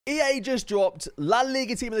EA just dropped La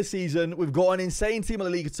Liga Team of the Season. We've got an insane Team of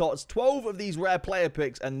the Liga Tots, 12 of these rare player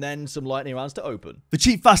picks, and then some lightning rounds to open. For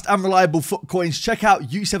cheap, fast, and reliable foot coins, check out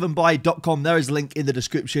ItsHaber.com. There is a link in the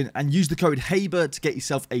description, and use the code HABER to get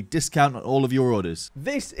yourself a discount on all of your orders.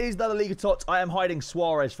 This is the La Liga Tots. I am hiding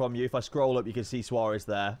Suarez from you. If I scroll up, you can see Suarez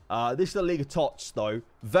there. This is the La Liga Tots, though.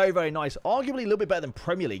 Very, very nice. Arguably a little bit better than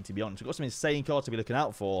Premier League, to be honest. We've got some insane cards to be looking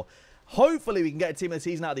out for. Hopefully, we can get a Team of the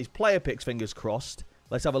Season out of these player picks, fingers crossed.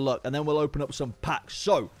 Let's have a look, and then we'll open up some packs.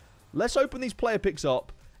 So, let's open these player picks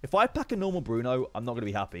up. If I pack a normal Bruno, I'm not going to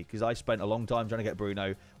be happy, because I spent a long time trying to get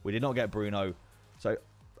Bruno. We did not get Bruno. So,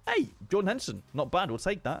 hey, Jordan Henderson, not bad. We'll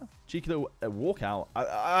take that. Cheeky little walkout.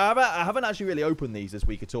 I haven't actually really opened these this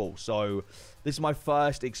week at all. So, this is my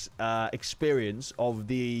first experience of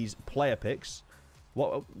these player picks.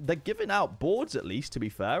 Well, they're giving out boards, at least, to be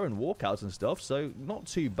fair, and walkouts and stuff. So, not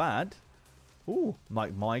too bad. Ooh,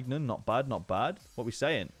 Mike Magnan, not bad, not bad. What are we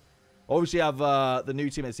saying? Obviously, have the new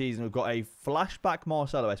Team of the Season. We've got a flashback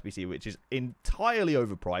Marcelo SBC, which is entirely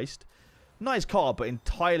overpriced. Nice card, but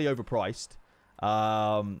entirely overpriced.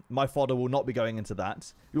 My fodder will not be going into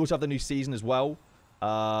that. We also have the new season as well.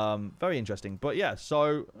 Very interesting. But yeah,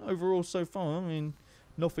 so overall so far, I mean,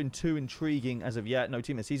 nothing too intriguing as of yet. No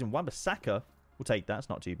Team of the Season. Wan-Bissaka, we'll take that. It's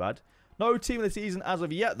not too bad. No Team of the Season as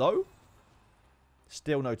of yet, though.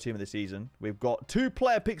 Still no Team of the Season. We've got 2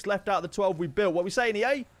 player picks left out of the 12 we built. What are we saying,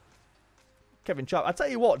 EA? Kevin Chubb. I tell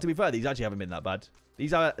you what, to be fair, these actually haven't been that bad.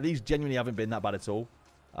 These genuinely haven't been that bad at all.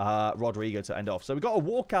 Rodrigo to end off. So we've got a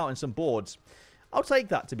walkout and some boards. I'll take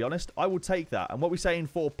that, to be honest. I will take that. And what are we saying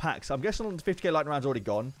for packs? I'm guessing the 50k lightning rounds already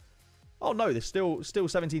gone. Oh, no. There's still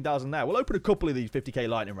 17,000 there. We'll open a couple of these 50k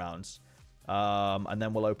lightning rounds. And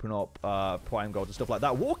then we'll open up prime gold and stuff like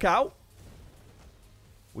that. Walkout.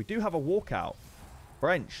 We do have a walkout.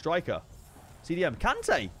 French striker. CDM.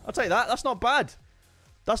 Kante. I'll take that. That's not bad.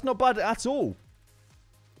 That's not bad at all.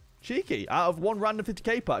 Cheeky. Out of one random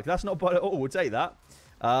 50k pack. That's not bad at all. We'll take that.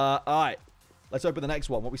 Alright. Let's open the next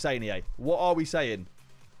one. What are we saying, EA? What are we saying?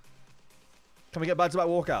 Can we get back-to-back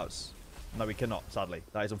walkouts? No, we cannot, sadly.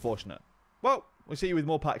 That is unfortunate. Well, we'll see you with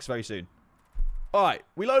more packs very soon. Alright.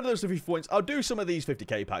 We loaded those 50 points. I'll do some of these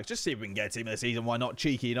 50k packs. Just see if we can get a Team of the Season. Why not?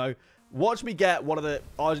 Cheeky, you know. Watch me get one of the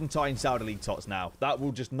Argentine Saudi League Tots now. That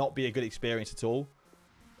will just not be a good experience at all.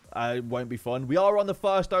 It won't be fun. We are on the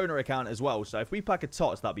first owner account as well. So if we pack a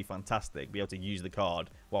Tots, that'd be fantastic. Be able to use the card.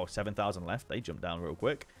 Well, 7,000 left. They jumped down real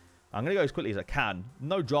quick. I'm going to go as quickly as I can.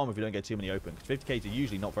 No drama if you don't get too many open. Because 50Ks are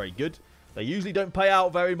usually not very good. They usually don't pay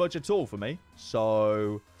out very much at all for me.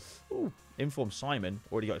 So, ooh, Inform Simon.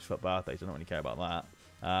 Already got his foot birthday, so I don't really care about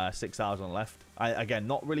that. 6,000 left. Again,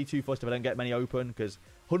 not really too fussed if I don't get many open. Because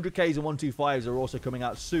 100Ks and 125s are also coming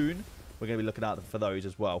out soon. We're going to be looking out for those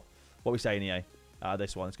as well. What are we saying, EA?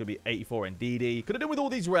 This one. It's going to be 84 in DD. Could have done with all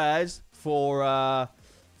these rares for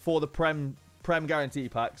the Prem guarantee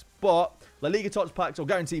packs. But La Liga Tots packs, or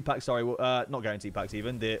guarantee packs, sorry. Not guarantee packs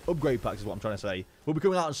even. The upgrade packs is what I'm trying to say. Will be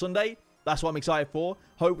coming out on Sunday. That's what I'm excited for.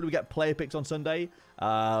 Hopefully we get player picks on Sunday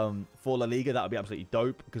for La Liga. That would be absolutely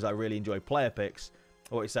dope because I really enjoy player picks.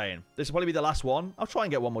 What are you saying? This will probably be the last one. I'll try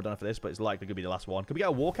and get one more done for this, but it's likely to be the last one. Can we get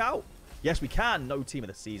a walkout? Yes, we can. No Team of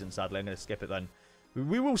the Season, sadly. I'm going to skip it then.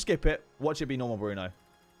 We will skip it. Watch it be normal Bruno.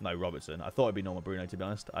 No, Robertson. I thought it'd be normal Bruno, to be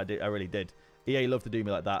honest. I really did. EA love to do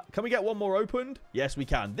me like that. Can we get one more opened? Yes, we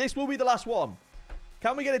can. This will be the last one.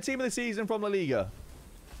 Can we get a Team of the Season from La Liga?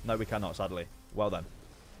 No, we cannot, sadly. Well then.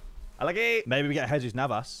 I like it. Maybe we get Jesus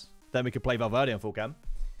Navas. Then we could play Valverde on full cam.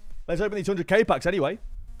 Let's open these 100k packs anyway.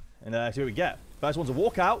 And see what we get. First one's a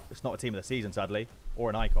walkout. It's not a Team of the Season, sadly. Or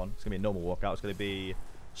an icon. It's going to be a normal walkout. It's going to be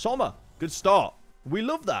Sommer. Good start. We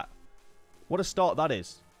love that. What a start that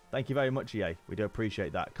is. Thank you very much, EA. We do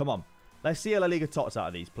appreciate that. Come on. Let's see a La Liga Tots out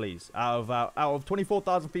of these, please. Out of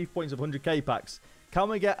 24,000 FIFA points of 100k packs, can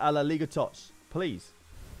we get a La Liga Tots, please?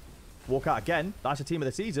 Walk out again. That's a Team of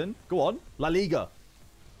the Season. Go on. La Liga.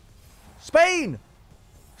 Spain!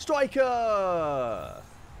 Striker!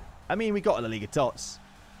 I mean, we got a La Liga Tots.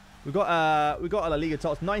 We got a La Liga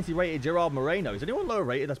Tots. 90 rated Gerard Moreno. Is anyone lower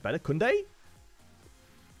rated? That's better. Kunde?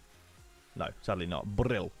 No, sadly not.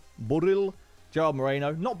 Burril. Gerard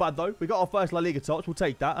Moreno. Not bad, though. We got our first La Liga Tots. We'll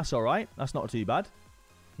take that. That's all right. That's not too bad.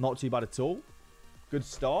 Not too bad at all. Good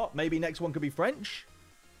start. Maybe next one could be French.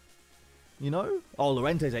 You know? Oh,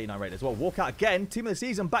 Llorente's 89 rated as well. Walk out again. Team of the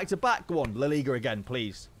Season back-to-back. Go on. La Liga again,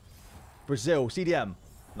 please. Brazil. CDM.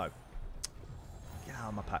 No. Get out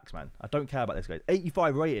of my packs, man. I don't care about this guy.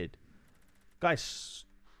 85 rated. Guys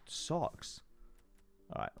sucks.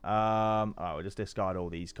 All right. All right, we'll just discard all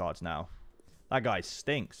these cards now. That guy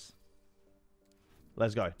stinks.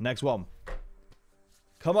 Let's go. Next one.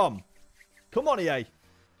 Come on. Come on, EA.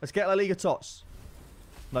 Let's get La Liga Tots.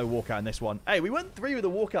 No walkout in this one. Hey, we went 3 with a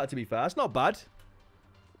walkout, to be fair. That's not bad.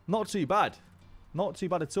 Not too bad. Not too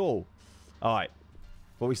bad at all. All right.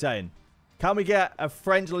 What are we saying? Can we get a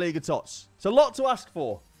French La Liga Tots? It's a lot to ask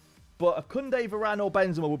for. But a Koundé, Varane, or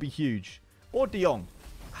Benzema would be huge. Or De Jong.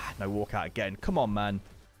 No walkout again. Come on, man.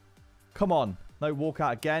 Come on. No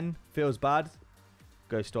walkout again. Feels bad.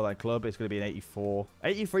 Go Storeline Club. It's going to be an 84.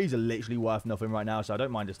 83s are literally worth nothing right now, so I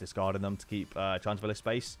don't mind just discarding them to keep transfer list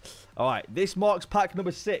space. All right. This marks pack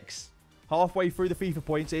number 6. Halfway through the FIFA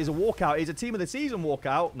points. It is a walkout. It is a Team of the Season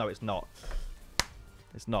walkout. No, it's not.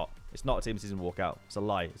 It's not. It's not a Team of the Season walkout. It's a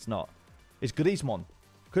lie. It's not. It's Griezmann.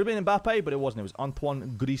 Could have been Mbappe, but it wasn't. It was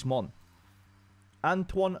Antoine Griezmann.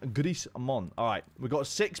 Antoine Griezmann. All right. We've got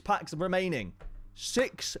 6 packs remaining.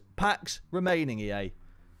 6 packs remaining, EA.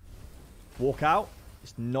 Walkout.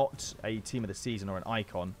 It's not a Team of the Season or an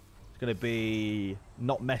icon. It's going to be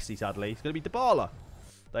not Messi, sadly. It's going to be Dybala.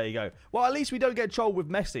 There you go. Well, at least we don't get trolled with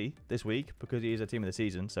Messi this week because he is a Team of the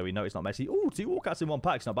Season, so we know it's not Messi. Ooh, 2 walkouts in 1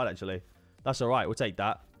 pack. It's not bad, actually. That's all right. We'll take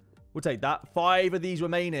that. We'll take that. 5 of these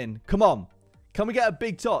remaining. Come on. Can we get a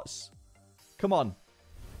big tots? Come on.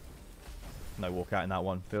 No walkout in that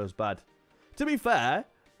one. Feels bad. To be fair,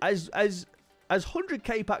 as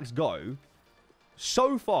 100k packs go,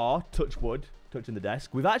 so far, touch wood, touching the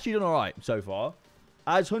desk, we've actually done all right so far.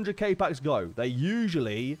 As 100k packs go, they're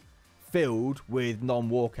usually filled with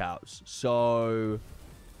non-walkouts. So,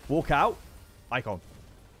 walkout, icon.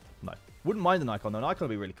 No. Wouldn't mind an icon, though. An icon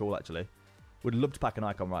would be really cool, actually. Would love to pack an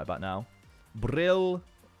icon right about now. Brill.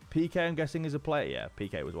 PK, I'm guessing, is a player. Yeah,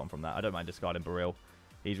 PK was one from that. I don't mind discarding Brill.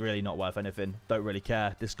 He's really not worth anything. Don't really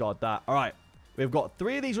care. Discard that. All right. We've got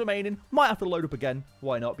 3 of these remaining. Might have to load up again.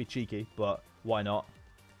 Why not? Be cheeky, but why not?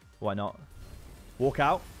 Why not?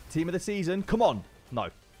 Walkout. Team of the Season. Come on. No,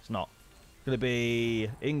 it's not. It's going to be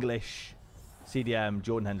English, CDM,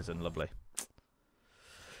 Jordan Henderson. Lovely.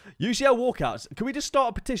 UCL walkouts. Can we just start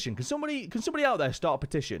a petition? Can somebody out there start a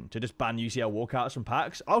petition to just ban UCL walkouts from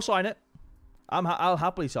packs? I'll sign it. I'll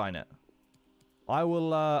happily sign it. I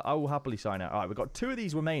will happily sign it. All right, we've got 2 of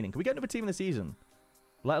these remaining. Can we get another Team of the Season?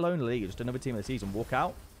 Let alone the league, just another Team of the Season.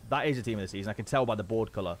 Walkout. That is a Team of the Season. I can tell by the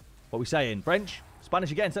board colour. What are we saying? French?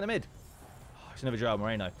 Spanish again? Centre mid? Oh, it's another Gerard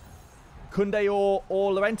Moreno. Koundé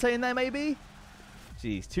or Llorente in there, maybe?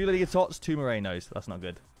 Jeez, 2 La Liga Tots, 2 Morenos. That's not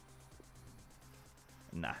good.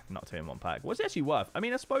 Nah, not 2 in 1 pack. What's he actually worth? I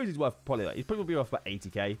mean, I suppose he's worth probably like, he's probably worth about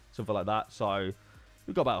 80k, something like that. So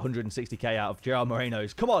we've got about 160k out of Gerard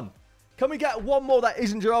Moreno's. Come on. Can we get one more that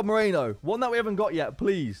isn't Gerard Moreno? One that we haven't got yet,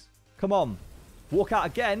 please. Come on. Walk out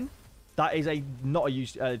again. That is not a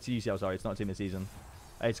UCL, sorry. It's not a Team of the Season.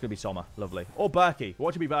 It's going to be Sommer. Lovely. Or Berkey.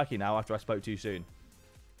 What should be Berkey now after I spoke too soon?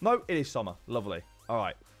 No, it is Sommer. Lovely. All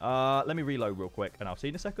right. Let me reload real quick, and I'll see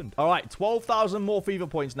you in a second. All right. 12,000 more FIFA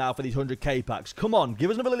points now for these 100k packs. Come on.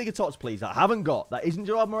 Give us another La Liga Tots, please. That I haven't got. That isn't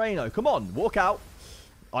Gerard Moreno. Come on. Walk out.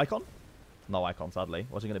 Icon? No icon, sadly.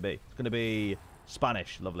 What's it going to be? It's going to be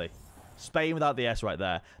Spanish. Lovely. Spain without the S right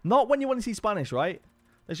there. Not when you want to see Spanish, right?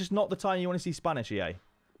 It's just not the time you want to see Spanish, EA.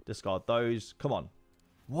 Discard those. Come on.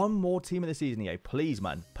 One more Team of the Season, EA. Please,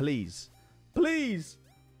 man. Please. Please.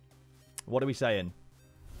 What are we saying?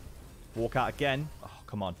 Walkout again. Oh,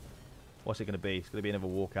 come on. What's it going to be? It's going to be another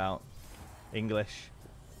walkout. English.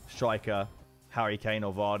 Striker. Harry Kane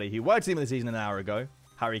or Vardy. Who were Team of the Season an hour ago.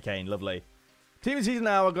 Harry Kane. Lovely. Team of the Season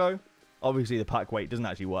an hour ago. Obviously, the pack weight doesn't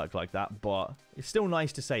actually work like that, but it's still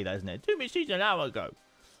nice to say that, isn't it? Team of the Season an hour ago.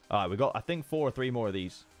 All right, we've got, I think, 4 or 3 more of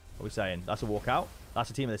these. What are we saying? That's a walkout.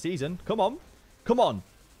 That's a Team of the Season. Come on. Come on.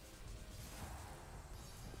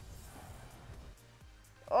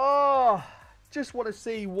 Oh, just want to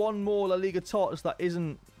see one more La Liga Tots that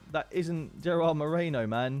isn't Gerard Moreno,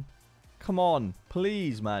 man. Come on.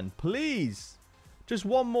 Please, man. Please. Just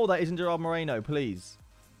one more that isn't Gerard Moreno, please.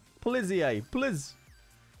 Please, EA. Please.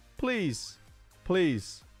 Please.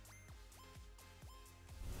 Please.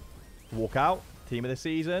 Walkout. Team of the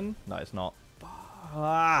Season. No, it's not.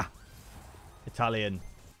 Ah. Italian.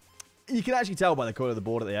 You can actually tell by the colour of the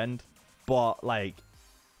board at the end. But, like,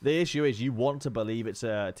 the issue is you want to believe it's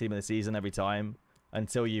a Team of the Season every time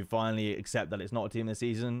until you finally accept that it's not a Team of the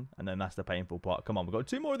Season. And then that's the painful part. Come on, we've got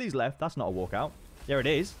 2 more of these left. That's not a walkout. There it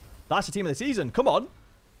is. That's a Team of the Season. Come on.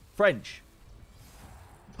 French.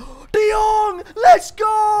 De Jong! Let's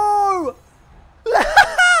go!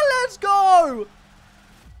 Let's go!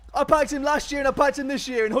 I packed him last year and I packed him this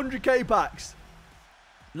year in 100k packs.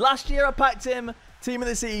 Last year I packed him Team of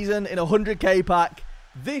the Season in a 100k pack.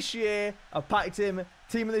 This year I packed him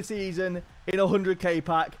Team of the Season in a 100k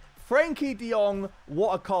pack. Frankie de Jong,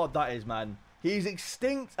 what a card that is, man. He's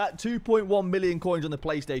extinct at 2.1 million coins on the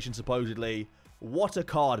PlayStation, supposedly. What a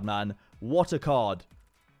card, man. What a card.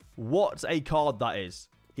 What a card that is.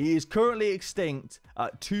 He is currently extinct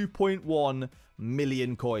at 2.1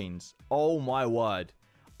 million coins. Oh, my word.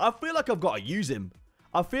 I feel like I've got to use him.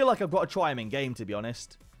 I feel like I've got to try him in game, to be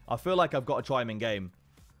honest. I feel like I've got to try him in game.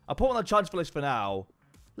 I'll put him on the transfer list for now.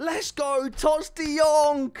 Let's go, Tots de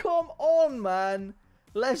Jong. Come on, man.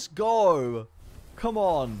 Let's go. Come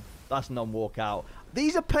on. That's non-walkout.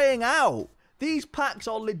 These are paying out. These packs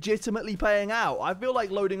are legitimately paying out. I feel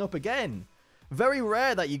like loading up again. Very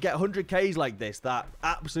rare that you get 100Ks like this that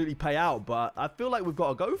absolutely pay out, but I feel like we've got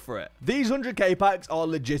to go for it. These 100K packs are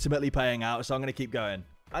legitimately paying out, so I'm going to keep going.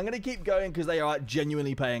 I'm going to keep going because they are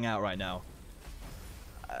genuinely paying out right now.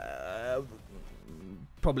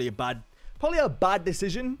 Probably a bad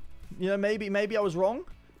decision. You know, maybe I was wrong.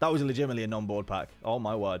 That was legitimately a non-board pack. Oh,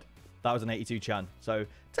 my word. That was an 82 Chan. So,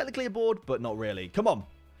 technically a board, but not really. Come on.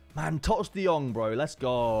 Man, Tots de Jong, bro. Let's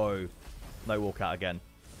go. No walkout again.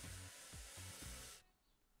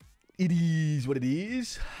 It is what it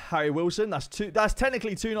is. Harry Wilson. That's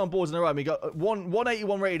technically 2 non-boards in a row. We got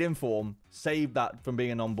 181 rated inform. Save that from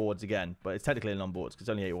being a non-boards again. But it's technically a non-boards because it's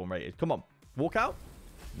only 81 rated. Come on. Walkout?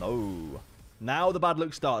 No. Now the bad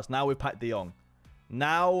luck starts. Now we've packed de Jong.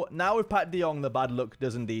 Now we've packed de Jong, the bad luck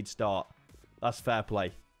does indeed start. That's fair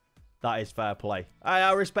play. That is fair play.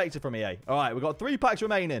 I respect it from EA. All right, we've got 3 packs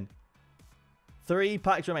remaining. 3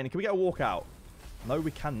 packs remaining. Can we get a walkout? No,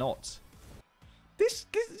 we cannot. This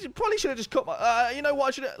probably should have just cut my... you know what?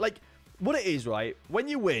 I should have... Like, what it is, right? When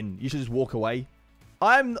you win, you should just walk away.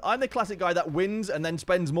 I'm the classic guy that wins and then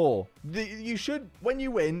spends more. You should... When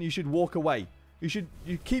you win, you should walk away.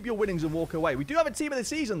 You keep your winnings and walk away. We do have a team of the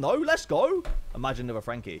season, though. Let's go. Imagine another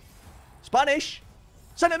Frankie. Spanish.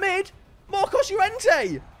 Centre mid. Marcos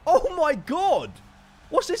Llorente. Oh, my God.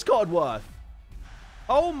 What's this card worth?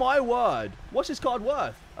 Oh, my word. What's this card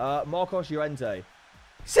worth? Marcos Llorente.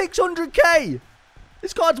 600K.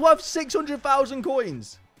 This card's worth 600,000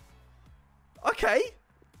 coins. Okay.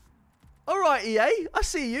 All right, EA. I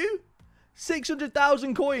see you.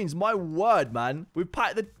 600,000 coins. My word, man. We've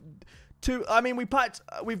packed the...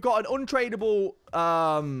 we've got an untradeable,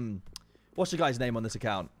 what's the guy's name on this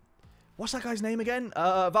account? What's that guy's name again?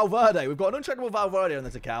 Valverde. We've got an untradeable Valverde on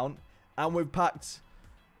this account. And we've packed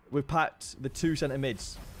the 2 centre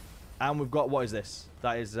mids. And we've got, what is this?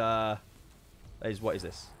 That is, what is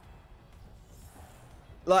this?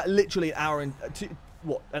 Like, literally an hour and,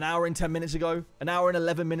 an hour and 10 minutes ago? An hour and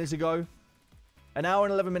 11 minutes ago? An hour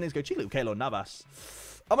and 11 minutes ago. Cheeky little Keylor Navas.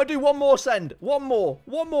 I'm going to do one more send. One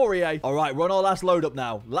more, EA. All right, we're on our last load up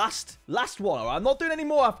now. Last one. All right, I'm not doing any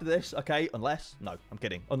more after this. Okay, unless... No, I'm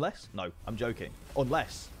kidding. Unless... No, I'm joking.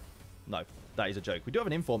 Unless... No, that is a joke. We do have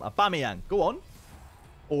an inform. Aubameyang. Go on.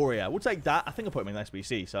 Aurea. We'll take that. I think I put him in the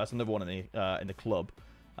SBC, so that's another one in the club.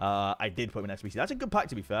 I did put him in SBC. That's a good pack,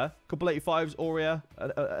 to be fair. Couple 85s, Aurea.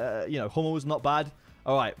 You know, Hummel's not bad.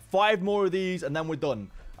 All right, 5 more of these, and then we're done.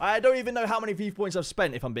 I don't even know how many FIFA points I've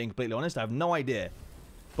spent, if I'm being completely honest. I have no idea.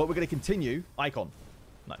 But we're going to continue. Icon.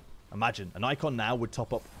 No. Imagine. An icon now would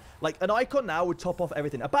top up. Like, an icon now would top off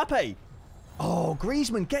everything. Mbappe. Oh,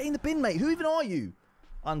 Griezmann. Get in the bin, mate. Who even are you?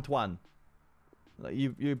 Antoine. Like,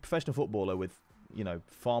 you're a professional footballer with, you know,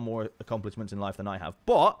 far more accomplishments in life than I have.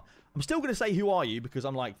 But I'm still going to say who are you because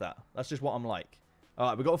I'm like that. That's just what I'm like. All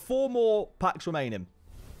right. We've got 4 more packs remaining.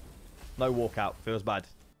 No walkout. Feels bad.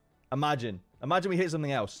 Imagine we hit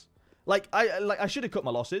something else. Like, I should have cut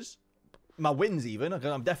my losses. My wins even.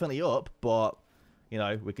 I'm definitely up, but you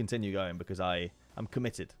know, we continue going because I'm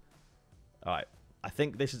committed. All right. I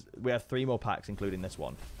think we have 3 more packs, including this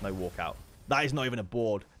one. No walkout. That is not even a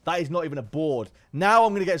board. That is not even a board. Now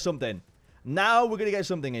I'm going to get something. Now we're going to get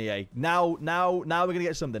something, EA. Now we're going to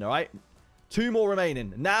get something, all right? 2 more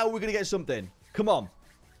remaining. Now we're going to get something. Come on.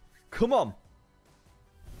 Come on.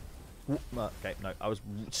 Okay, no. I was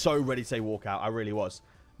so ready to say walkout. I really was.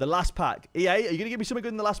 The last pack. EA, are you going to give me something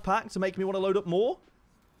good in the last pack to make me want to load up more?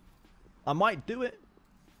 I might do it.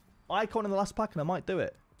 Icon in the last pack and I might do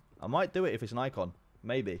it. I might do it if it's an icon.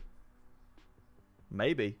 Maybe.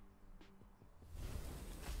 Maybe.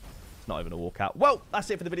 It's not even a walkout. Well, that's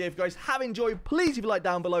it for the video. If you guys have enjoyed, please leave a like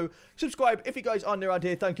down below. Subscribe if you guys are new around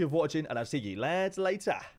here. Thank you for watching and I'll see you later.